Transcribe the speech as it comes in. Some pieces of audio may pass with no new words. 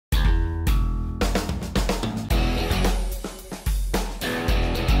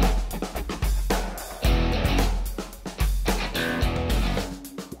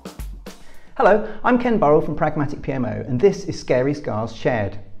Hello, I'm Ken BurrelI from Pragmatic PMO, and this is Scary Scars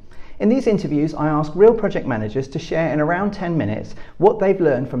Shared. In these interviews, I ask real project managers to share in around 10 minutes what they've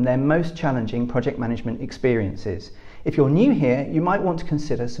learned from their most challenging project management experiences. If you're new here, you might want to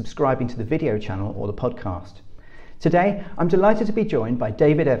consider subscribing to the video channel or the podcast. Today, I'm delighted to be joined by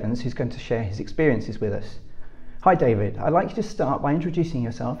David Evans, who's going to share his experiences with us. Hi David, I'd like you to start by introducing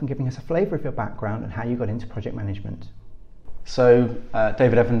yourself and giving us a flavour of your background and how you got into project management. So,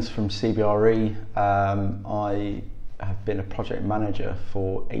 David Evans from CBRE. I have been a project manager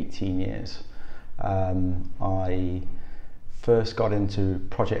for 18 years. I first got into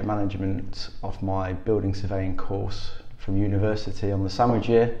project management off my building surveying course from university on the sandwich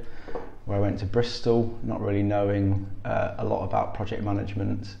year, where I went to Bristol, not really knowing a lot about project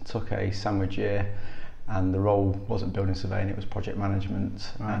management. Took a sandwich year, and the role wasn't building surveying, it was project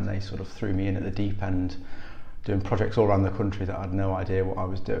management. Right. And they sort of threw me in at the deep end, doing projects all around the country that I had no idea what I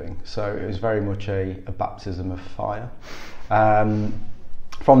was doing. So it was very much a baptism of fire.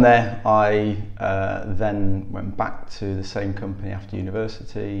 From there, I then went back to the same company after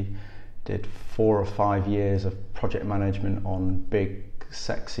university, did 4 or 5 years of project management on big,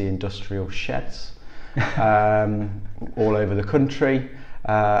 sexy industrial sheds all over the country.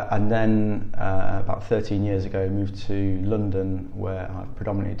 And then about 13 years ago, moved to London, where I've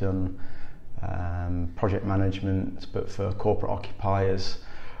predominantly done project management, but for corporate occupiers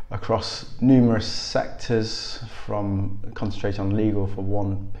across numerous sectors, from concentrating on legal for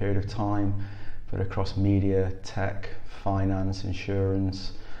one period of time, but across media, tech, finance,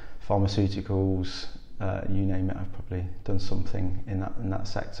 insurance, pharmaceuticals, you name it, I've probably done something in that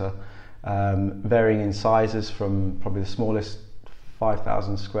sector, varying in sizes from probably the smallest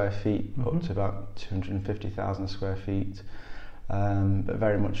 5,000 square feet up to about 250,000 square feet, but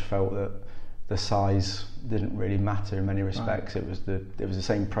very much felt that the size didn't really matter in many respects. Right. It was the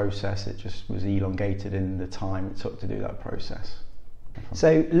same process, it just was elongated in the time it took to do that process.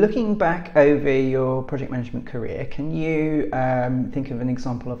 So looking back over your project management career, can you think of an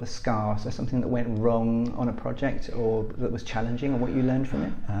example of a scar, so something that went wrong on a project or that was challenging, or what you learned from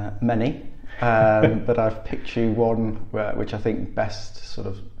it? Many, but I've picked you one which I think best sort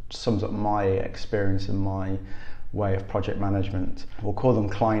of sums up my experience and my way of project management. We'll call them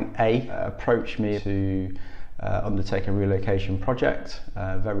Client A. Approached me to undertake a relocation project,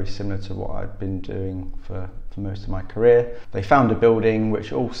 very similar to what I'd been doing for most of my career. They found a building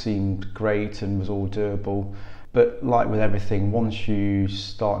which all seemed great and was all doable, but like with everything, once you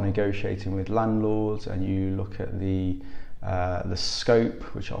start negotiating with landlords and you look at the scope,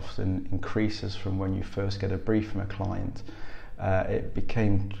 which often increases from when you first get a brief from a client, it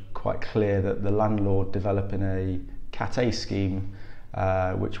became quite clear that the landlord developing a Cat A scheme,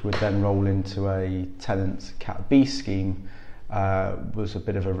 which would then roll into a tenant Cat B scheme, was a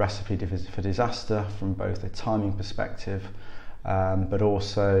bit of a recipe for disaster from both a timing perspective, but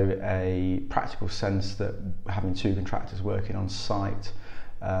also a practical sense that having 2 contractors working on site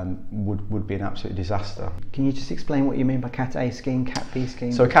would be an absolute disaster. Can you just explain what you mean by Cat A scheme, Cat B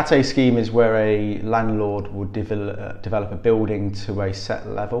scheme? So a Cat A scheme is where a landlord would develop a building to a set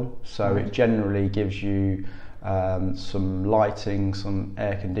level. So It generally gives you some lighting, some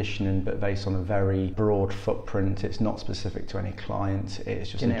air conditioning, but based on a very broad footprint. It's not specific to any client,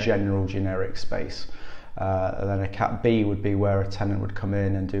 it's just a general generic space. And then a Cat B would be where a tenant would come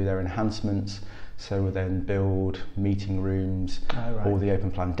in and do their enhancements. So we then build meeting rooms, all the open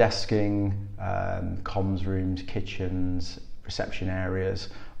plan desking, comms rooms, kitchens, reception areas,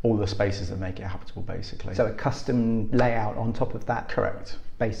 all the spaces that make it habitable basically. So a custom layout on top of that? Correct.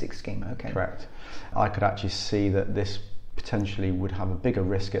 Basic scheme, okay. Correct. I could actually see that this potentially would have a bigger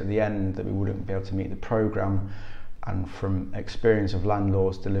risk at the end, that we wouldn't be able to meet the programme, and from experience of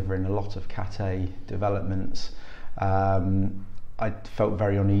landlords delivering a lot of Cat A developments, I felt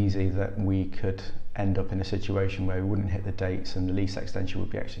very uneasy that we could end up in a situation where we wouldn't hit the dates and the lease extension would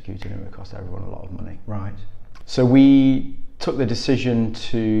be executed and it would cost everyone a lot of money. Right. So we took the decision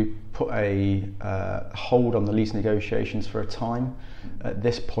to put a hold on the lease negotiations for a time. At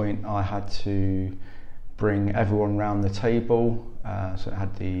this point I had to bring everyone round the table, so it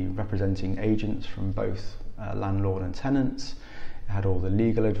had the representing agents from both landlord and tenants. It had all the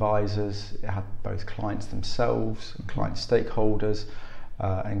legal advisors, it had both clients themselves, client stakeholders,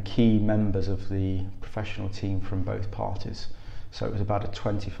 and key members of the professional team from both parties. So it was about a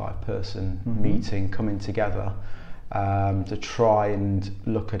 25-person meeting coming together to try and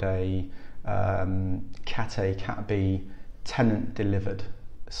look at a Cat A, Cat B tenant delivered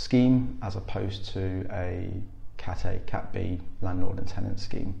scheme as opposed to a Cat A, Cat B, landlord and tenant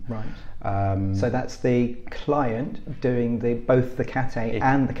scheme. Right. So that's the client doing both the Cat A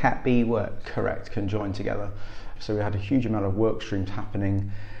and the Cat B work. Correct, conjoined together. So we had a huge amount of work streams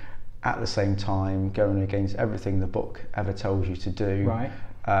happening at the same time, going against everything the book ever tells you to do. Right.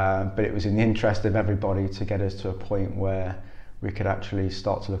 But it was in the interest of everybody to get us to a point where we could actually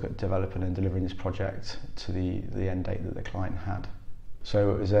start to look at developing and delivering this project to the end date that the client had.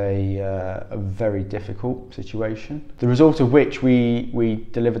 So it was a very difficult situation. The result of which we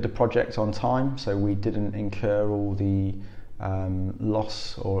delivered the project on time, so we didn't incur all the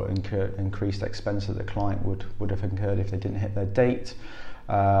loss or increased expense that the client would have incurred if they didn't hit their date.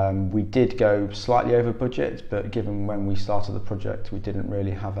 We did go slightly over budget, but given when we started the project, we didn't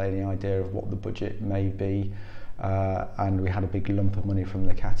really have any idea of what the budget may be, and we had a big lump of money from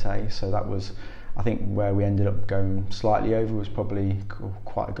the Cat A, so that was, I think, where we ended up going slightly over was probably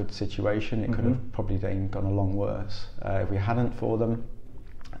quite a good situation. It could have probably gone a long worse if we hadn't for them.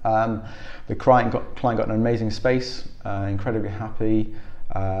 The client got an amazing space, incredibly happy.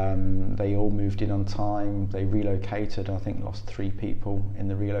 They all moved in on time. They relocated. I think lost 3 people in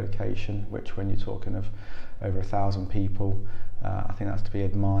the relocation, which, when you're talking of over 1,000 people, I think that's to be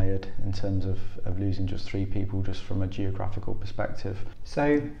admired in terms of losing just 3 people just from a geographical perspective.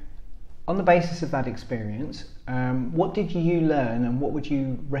 So, on the basis of that experience, what did you learn, and what would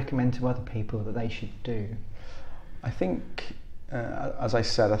you recommend to other people that they should do? I think, as I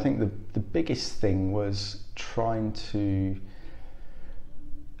said, I think the biggest thing was trying to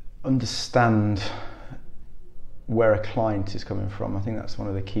understand where a client is coming from. I think that's one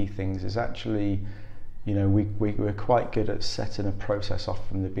of the key things, is actually, you know, we're quite good at setting a process off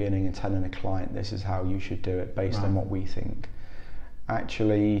from the beginning and telling a client this is how you should do it based on what we think.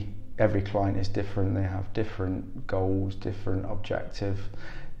 Actually, every client is different. They have different goals, different objectives,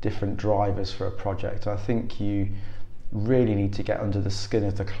 different drivers for a project. I think you really need to get under the skin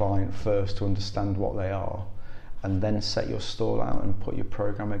of the client first to understand what they are, and then set your stall out and put your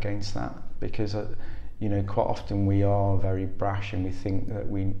program against that, because you know, quite often we are very brash and we think that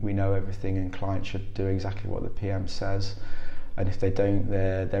we know everything and clients should do exactly what the PM says, and if they don't,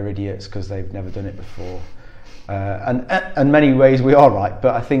 they're idiots because they've never done it before. And in many ways we are right,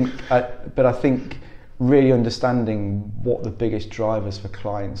 but I think really understanding what the biggest drivers for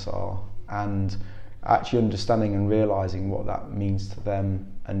clients are, and actually understanding and realising what that means to them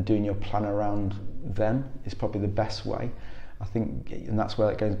and doing your plan around them is probably the best way. I think, and that's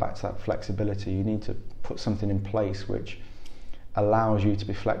where it goes back to that flexibility. You need to put something in place which allows you to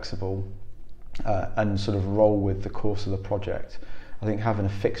be flexible and sort of roll with the course of the project. I think having a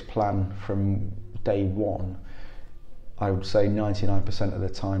fixed plan from day one, I would say 99% of the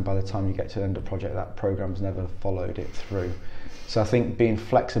time, by the time you get to the end of the project, that program's never followed it through. So I think being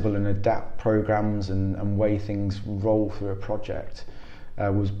flexible and adapt programs and way things roll through a project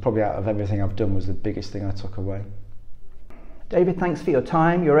was probably, out of everything I've done, was the biggest thing I took away. David, thanks for your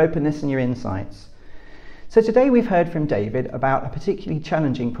time, your openness and your insights. So today we've heard from David about a particularly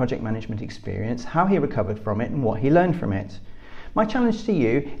challenging project management experience, how he recovered from it and what he learned from it. My challenge to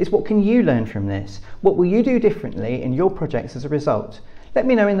you is, what can you learn from this? What will you do differently in your projects as a result? Let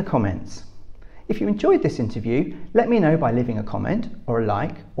me know in the comments. If you enjoyed this interview, let me know by leaving a comment or a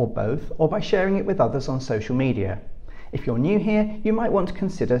like or both, or by sharing it with others on social media. If you're new here, you might want to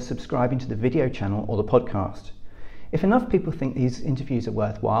consider subscribing to the video channel or the podcast. If enough people think these interviews are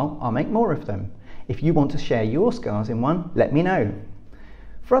worthwhile, I'll make more of them. If you want to share your scars in one, let me know.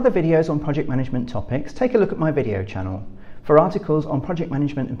 For other videos on project management topics, take a look at my video channel. For articles on project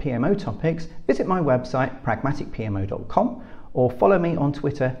management and PMO topics, visit my website pragmaticpmo.com or follow me on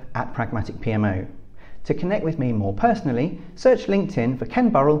Twitter @pragmaticpmo. To connect with me more personally, search LinkedIn for Ken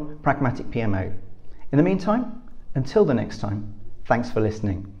BurrelI, Pragmatic PMO. In the meantime, until the next time, thanks for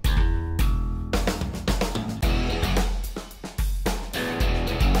listening.